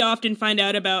 We often find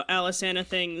out about Alessandra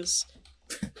things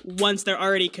once they're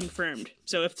already confirmed.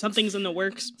 So if something's in the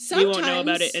works, we won't know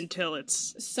about it until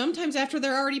it's... Sometimes after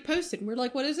they're already posted, and we're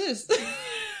like, what is this?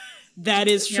 That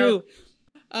is true.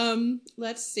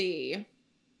 Let's see.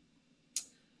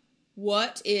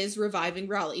 What is reviving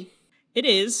Raleigh? It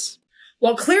is.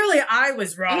 Well, clearly I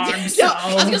was wrong. No,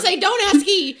 I was gonna say don't ask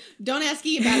E about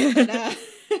it.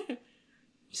 But,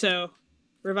 So,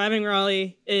 Reviving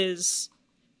Raleigh is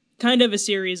kind of a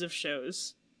series of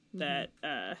shows that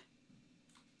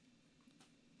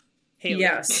Hayley.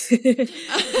 Yes.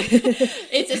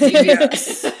 It's a series.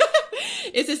 Yes.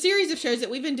 It's a series of shows that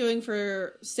we've been doing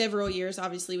for several years.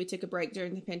 Obviously, we took a break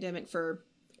during the pandemic for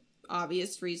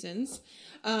obvious reasons.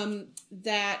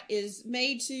 That is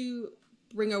made to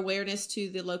bring awareness to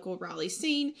the local Raleigh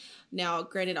scene. Now,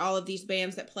 granted, all of these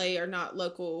bands that play are not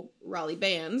local Raleigh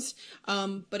bands,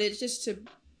 but it's just to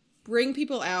bring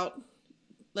people out,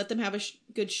 let them have a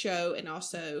good show, and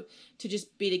also to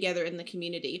just be together in the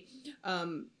community.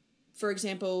 For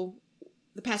example,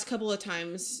 the past couple of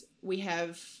times we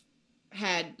have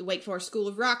had the Wake Forest School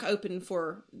of Rock open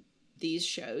for these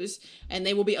shows, and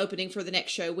they will be opening for the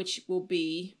next show, which will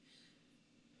be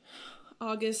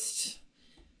August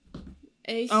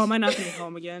 8th. Oh, am I not going to be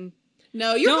home again?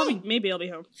 No, you're home. Maybe I'll be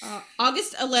home.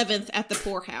 August 11th at the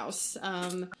Poorhouse.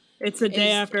 It's the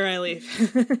day after I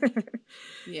leave.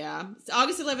 Yeah. It's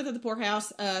August 11th at the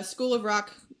Poorhouse. School of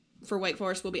Rock for Wake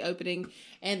Forest will be opening.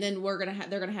 And then they're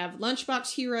going to have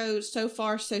Lunchbox Heroes, So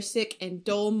Far, So Sick, and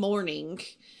Dull Morning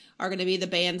are going to be the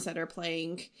bands that are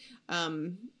playing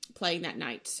that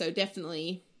night. So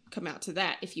definitely come out to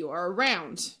that if you are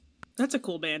around. That's a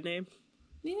cool band name.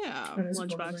 Yeah.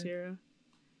 Lunchbox Hero.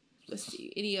 Let's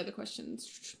see. Any other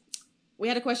questions? We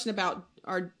had a question about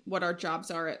what our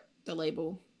jobs are at the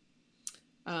label.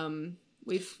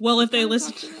 We've if they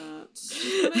listen,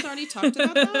 we've already talked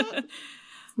about that.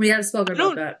 We have spoken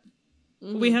about that.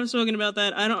 We have spoken about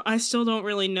that. I still don't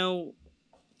really know.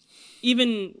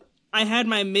 Even I had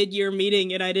my mid-year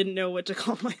meeting and I didn't know what to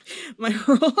call my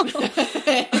role.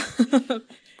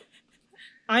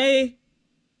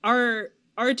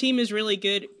 Our team is really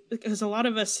good because a lot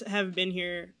of us have been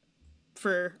here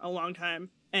for a long time,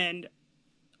 and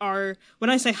when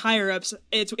I say higher ups,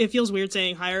 it feels weird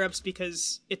saying higher ups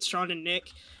because it's Sean and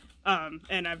Nick,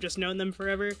 and I've just known them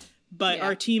forever. But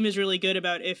our team is really good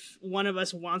about if one of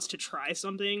us wants to try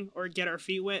something or get our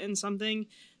feet wet in something,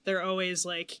 they're always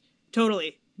like,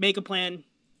 totally, make a plan,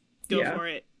 go for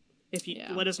it. If you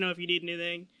let us know if you need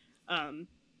anything,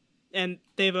 and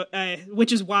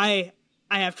which is why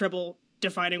I have trouble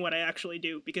defining what I actually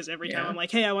do, because every time I'm like,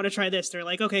 hey, I want to try this, they're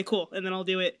like, okay, cool, and then I'll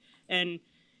do it, and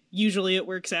usually it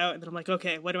works out, and then I'm like,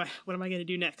 okay, what am I going to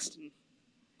do next? And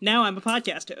now I'm a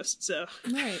podcast host, so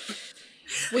right.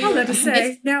 All that to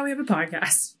say, now we have a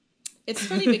podcast. It's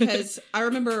funny because I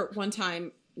remember one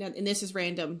time, and this is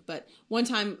random, but one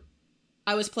time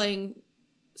I was playing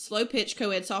slow pitch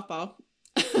co-ed softball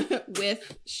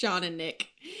with Sean and Nick,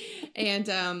 and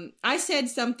I said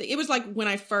something. It was like when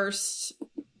I first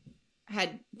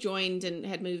had joined and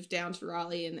had moved down to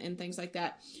Raleigh and things like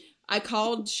that. I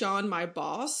called Sean my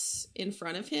boss in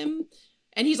front of him,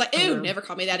 and he's like, ew, never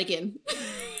call me that again.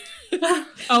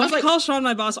 I call Sean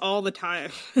my boss all the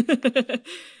time.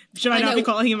 Should I not be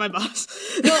calling him my boss?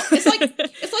 Well, it's like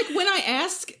when I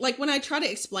ask, like when I try to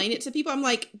explain it to people, I'm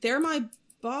like, they're my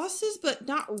bosses, but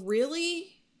not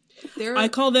really. I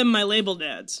call them my label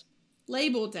dads.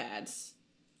 Label dads.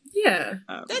 Yeah.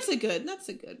 That's a good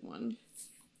one.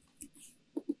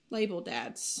 Label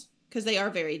dads. Because they are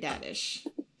very daddish.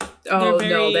 Oh,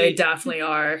 no, they definitely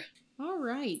are. All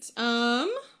right.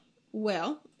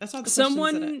 Well, that's all the questions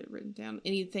that I've written down.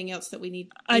 Anything else that we need?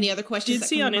 Any other questions? I did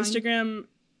see on Instagram,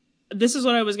 this is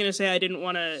what I was going to say. I didn't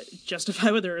want to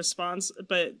justify with a response,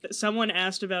 but someone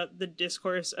asked about the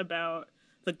discourse about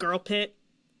the girl pit.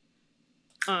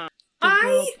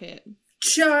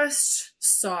 Just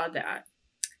saw that.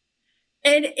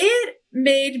 And it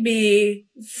made me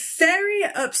very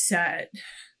upset.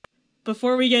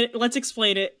 Before we let's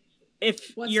explain it.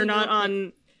 If you're not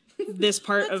on this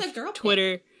part of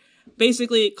Twitter,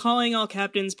 basically, Calling All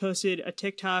Captains posted a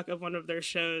TikTok of one of their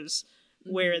shows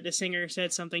where the singer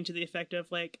said something to the effect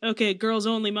of like, okay, girls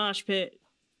only mosh pit,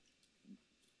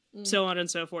 so on and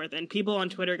so forth. And people on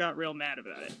Twitter got real mad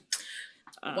about it.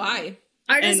 Why?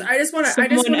 I just want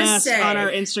to say on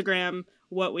our Instagram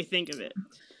what we think of it.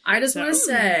 I just want to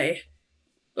say,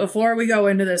 before we go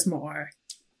into this more,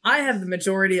 I have the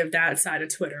majority of that side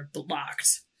of Twitter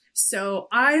blocked. So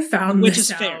I found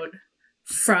this out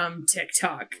from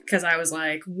TikTok because I was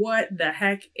like, what the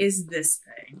heck is this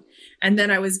thing? And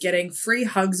then I was getting free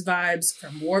hugs vibes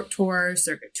from Warped Tour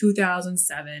circa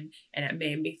 2007, and it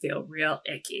made me feel real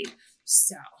icky.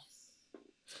 So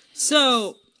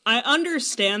I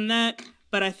understand that,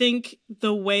 but I think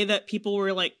the way that people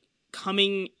were like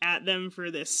coming at them for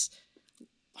this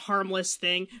harmless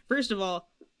thing, first of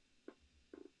all,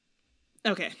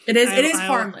 okay. It is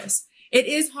harmless. It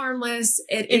is harmless.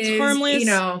 It's harmless. You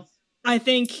know. I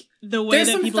think the way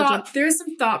that people there's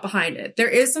some thought behind it. There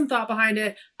is some thought behind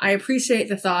it. I appreciate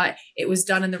the thought. It was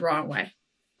done in the wrong way.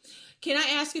 Can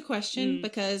I ask a question?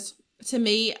 Because to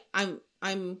me,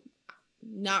 I'm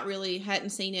not really hadn't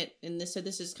seen it, and this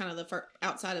is kind of the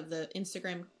outside of the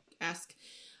Instagram ask.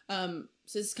 So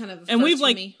this is kind of and we've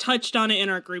touched on it in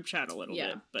our group chat a little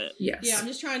bit, but yeah, I'm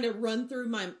just trying to run through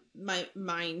my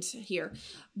mind here.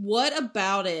 What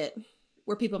about it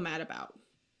were people mad about?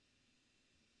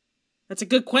 That's a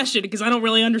good question because I don't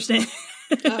really understand.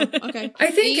 Oh, okay.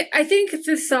 I think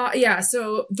the thought,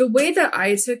 so the way that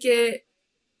I took it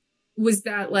was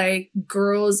that like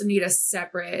girls need a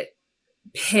separate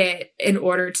pit in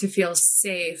order to feel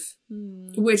safe,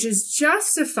 which is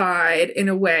justified in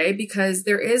a way because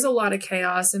there is a lot of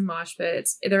chaos in mosh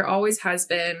pits. There always has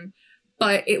been,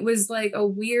 but it was like a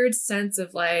weird sense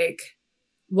of like,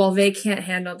 well, they can't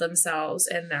handle themselves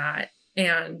in that,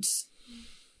 and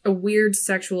a weird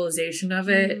sexualization of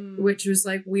it, which was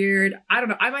like weird. I don't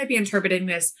know. I might be interpreting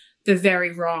this the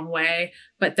very wrong way,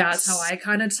 but that's how I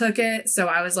kind of took it. So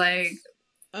I was like,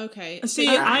 okay. See,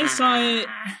 I saw it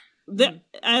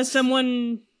as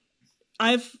someone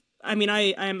I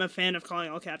am a fan of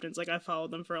Calling All Captains. Like, I've followed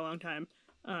them for a long time.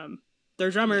 Their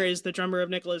drummer is the drummer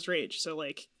of Nicolas Rage. So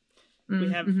like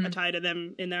we have a tie to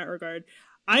them in that regard.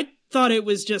 I thought it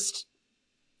was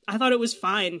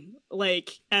fine.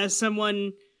 Like, as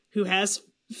someone who has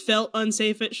felt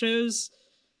unsafe at shows,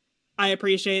 I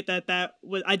appreciate that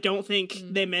was, I don't think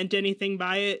they meant anything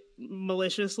by it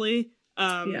maliciously.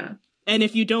 And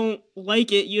if you don't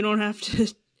like it, you don't have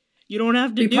to do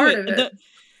it.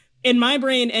 In my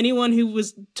brain, anyone who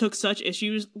took such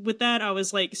issues with that, I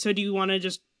was like, so do you want to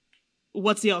just,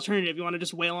 what's the alternative? You want to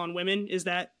just wail on women? Is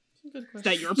that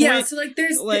your point? Yeah, so like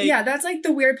there's, that's like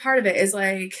the weird part of it is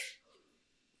like,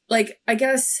 I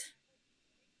guess,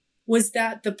 was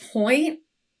that the point?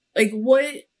 Like,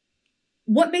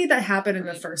 what made that happen in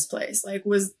the first place? Like,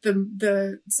 was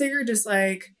the singer just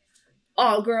like,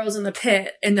 all girls in the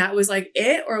pit, and that was like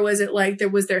it? Or was it like, there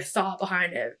was their thought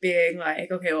behind it being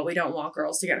like, okay, well, we don't want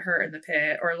girls to get hurt in the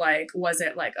pit? Or like, was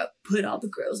it like, put all the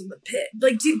girls in the pit?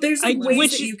 Like, there's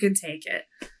ways that you can take it.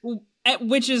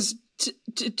 Which is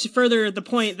to further the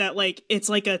point that like, it's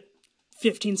like a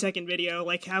 15-second video.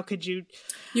 Like, how could you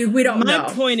we don't know.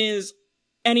 My point is,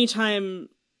 anytime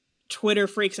Twitter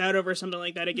freaks out over something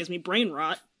like that, it gives me brain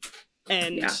rot,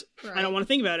 and I don't want to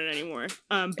think about it anymore.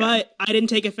 But I didn't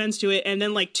take offense to it, and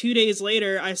then like 2 days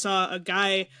later, I saw a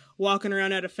guy walking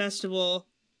around at a festival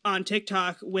on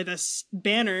TikTok with a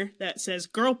banner that says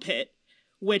 "Girl Pit,"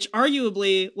 which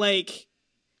arguably, like,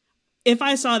 if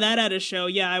I saw that at a show,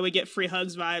 I would get free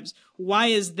hugs vibes. Why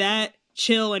is that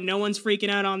chill and no one's freaking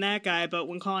out on that guy, but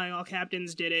when Calling All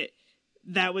Captains did it,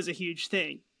 that was a huge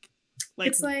thing? Like,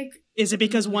 it's like, is it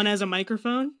because one has a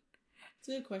microphone? It's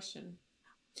a good question.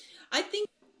 I think.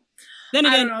 Then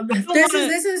again, I don't know.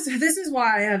 This is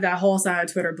why I have that whole side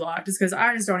of Twitter blocked. Is because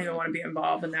I just don't even want to be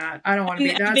involved in that. I don't want to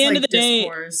be. That's at the end like of the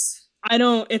discourse. Day, I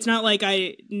don't. It's not like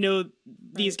I know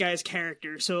these guys'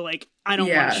 characters, so like I don't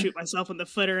want to shoot myself in the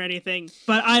foot or anything.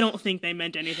 But I don't think they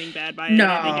meant anything bad by it. No,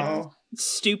 I think it's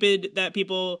stupid that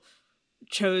people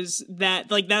chose that.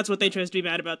 Like, that's what they chose to be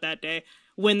mad about that day.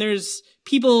 When there's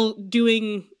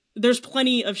there's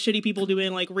plenty of shitty people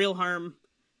doing like real harm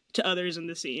to others in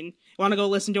the scene. Want to go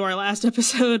listen to our last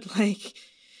episode? Like,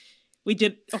 we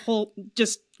did a whole,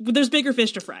 there's bigger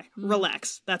fish to fry.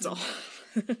 Relax. That's all.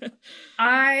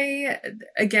 I,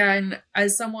 again,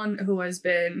 as someone who has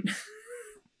been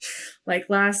like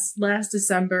last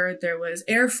December, there was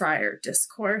air fryer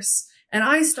discourse. And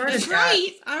I started That's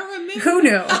right. I remember. Who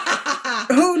knew?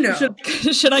 Who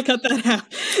knew? Should I cut that out?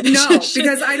 No,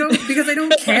 because I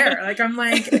don't care. Like, I'm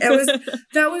like,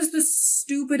 that was the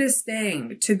stupidest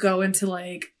thing to go into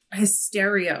like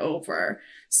hysteria over.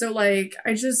 So like,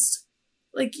 I just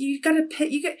like, you gotta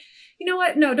pick. You know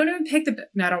what? No, don't even pick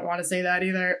no, I don't want to say that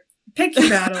either. Pick your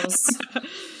battles.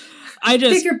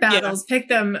 Pick your battles, pick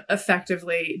them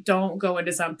effectively. Don't go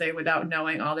into something without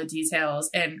knowing all the details,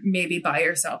 and maybe buy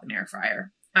yourself an air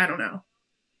fryer. I don't know.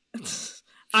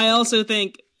 I also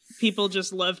think people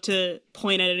just love to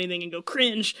point at anything and go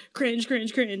cringe, cringe,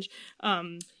 cringe, cringe.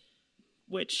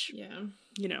 Which,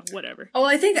 whatever. Oh,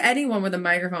 I think anyone with a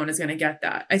microphone is going to get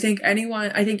that. I think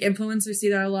influencers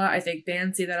see that a lot. I think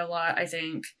bands see that a lot. I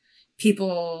think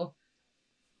people...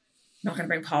 not going to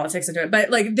bring politics into it, but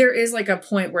like there is like a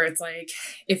point where it's like,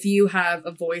 if you have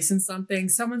a voice in something,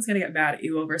 someone's going to get mad at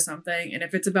you over something. And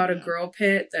if it's about a girl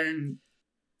pit, then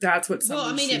that's what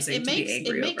someone's choosing to be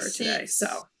angry over today.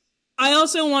 So I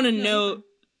also want to note,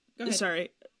 sorry.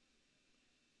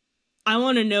 I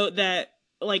want to note that,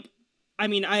 like, I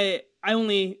mean, I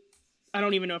only I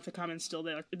don't even know if the comment's still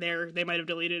there. They might have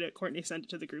deleted it. Courtney sent it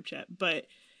to the group chat. But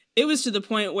it was to the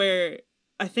point where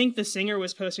I think the singer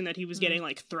was posting that he was getting,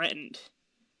 like, threatened.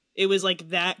 It was, like,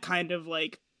 that kind of,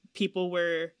 like, people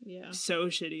were so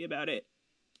shitty about it.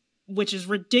 Which is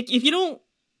ridiculous.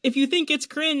 If you think it's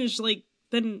cringe, like,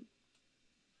 then...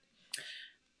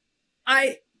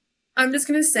 I'm just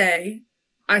gonna say,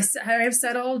 I have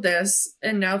said all of this,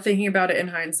 and now thinking about it in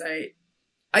hindsight,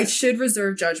 I should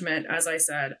reserve judgment, as I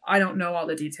said. I don't know all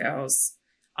the details.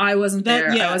 I wasn't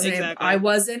there. Yeah, I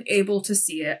wasn't able to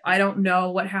see it. I don't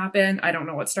know what happened. I don't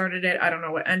know what started it. I don't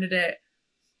know what ended it.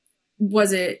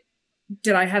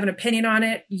 Did I have an opinion on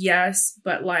it? Yes.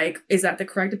 But, like, is that the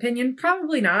correct opinion?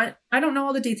 Probably not. I don't know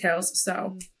all the details,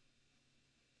 so...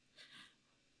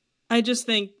 I just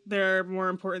think there are more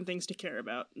important things to care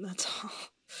about. That's all.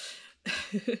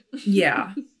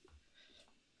 Yeah.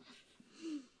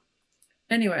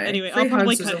 Anyway, I'll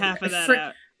probably cut half of that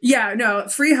out. Yeah, no,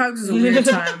 free hugs is a weird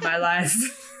time in my life.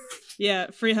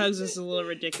 Yeah, free hugs is a little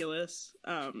ridiculous.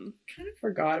 Kind of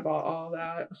forgot about all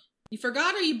that. You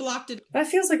forgot or you blocked it? That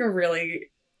feels like a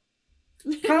really...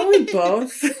 Probably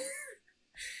both.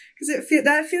 Because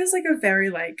that feels like a very,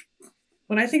 like...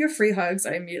 When I think of free hugs,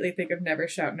 I immediately think of Never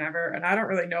Shout Never, and I don't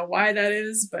really know why that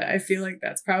is, but I feel like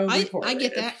that's probably I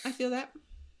get that. I feel that.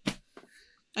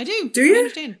 I do. Do you? I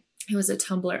understand. It was a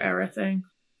Tumblr era thing.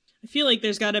 I feel like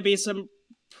there's got to be some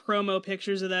promo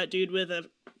pictures of that dude with a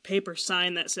paper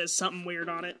sign that says something weird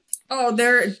on it. Oh,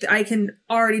 I can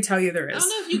already tell you there is. I don't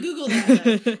know if you Google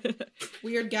that.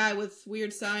 Weird guy with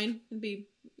weird sign. You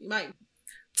might.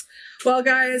 Well,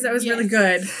 guys, that was really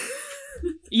good.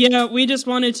 Yeah, we just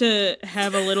wanted to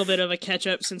have a little bit of a catch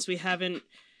up since we haven't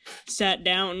sat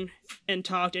down and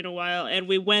talked in a while, and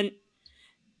we went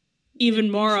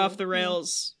even more off the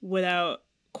rails without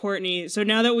Courtney. So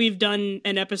now that we've done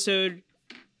an episode,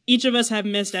 each of us have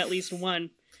missed at least one,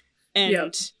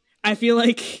 and I feel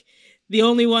like the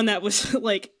only one that was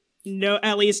like no,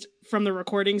 at least from the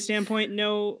recording standpoint,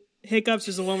 no hiccups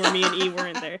is the one where me and E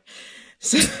weren't there.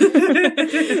 So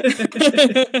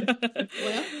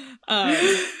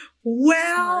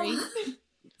well,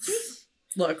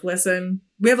 look, listen,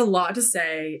 we have a lot to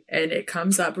say, and it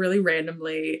comes up really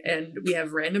randomly, and we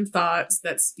have random thoughts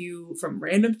that spew from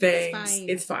random things.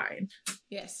 It's fine.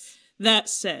 Yes. That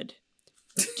said,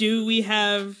 do we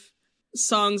have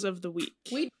songs of the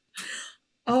week?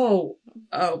 Oh.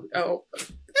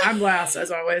 I'm last,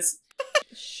 as always.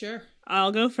 Sure.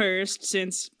 I'll go first,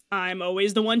 since I'm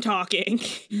always the one talking.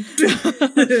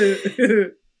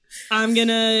 I'm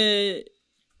gonna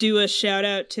do a shout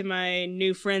out to my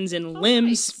new friends in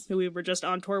Limbs, who we were just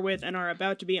on tour with and are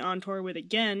about to be on tour with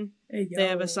again. Hey, they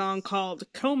have a song called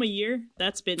Coma Year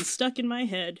that's been stuck in my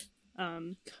head.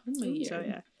 Coma Year. So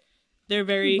yeah, they're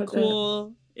very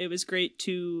cool. It was great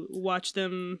to watch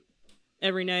them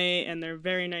every night, and they're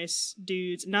very nice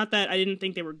dudes. Not that I didn't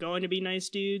think they were going to be nice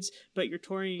dudes, but your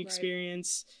touring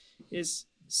experience is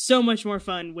so much more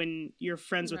fun when you're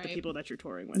friends with the people that you're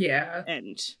touring with. Yeah.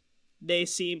 And they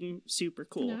seem super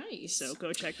cool. Nice. So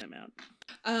go check them out.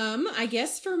 I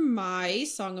guess for my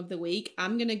song of the week,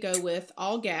 I'm going to go with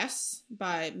All Gas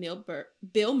by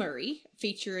Bill Murray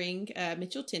featuring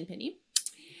Mitchell Tenpenny.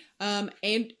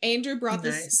 And Andrew brought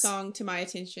this song to my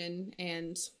attention,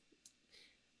 and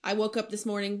I woke up this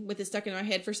morning with it stuck in my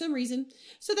head for some reason.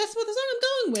 So that's what the song I'm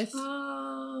going with.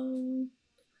 Oh,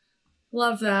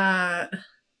 love that.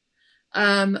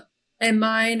 And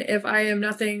mine, if I am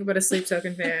nothing but a Sleep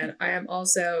Token fan, I am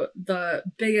also the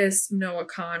biggest Noah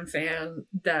Kahan fan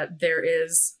that there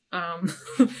is. And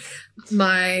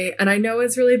I know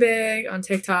it's really big on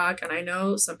TikTok, and I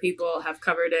know some people have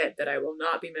covered it that I will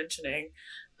not be mentioning.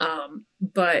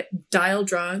 But Dial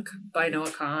Drunk by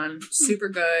Noah Kahan, super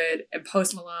good. And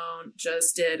Post Malone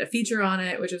just did a feature on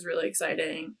it, which is really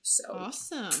exciting. So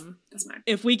awesome. That's mine.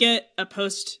 If we get a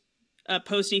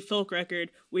posty folk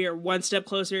record, we are one step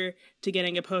closer to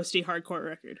getting a posty hardcore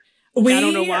record. I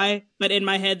don't know why, but in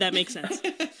my head that makes sense.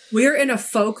 We're in a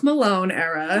Folk Malone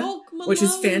era, which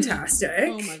is fantastic.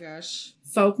 Oh my gosh.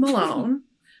 Folk Malone.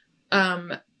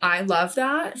 I love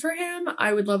that for him.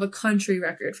 I would love a country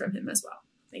record from him as well.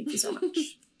 Thank you so much.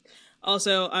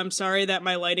 Also, I'm sorry that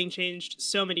my lighting changed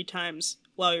so many times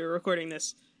while we were recording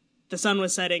this. The sun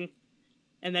was setting,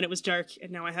 and then it was dark,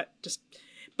 and now I have just...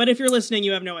 But if you're listening,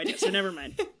 you have no idea, so never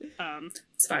mind.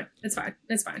 It's fine. It's fine.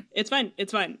 It's fine. It's fine.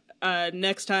 It's fine.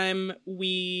 Next time,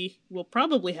 we will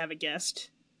probably have a guest,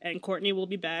 and Courtney will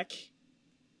be back,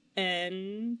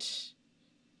 and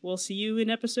we'll see you in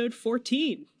episode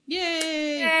 14.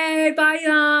 Yay! Yay! Bye,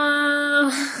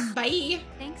 y'all! Bye!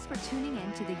 Thanks for tuning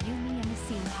in to the You, Me, and the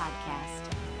Scene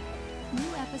podcast.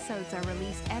 New episodes are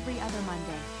released every other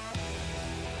Monday.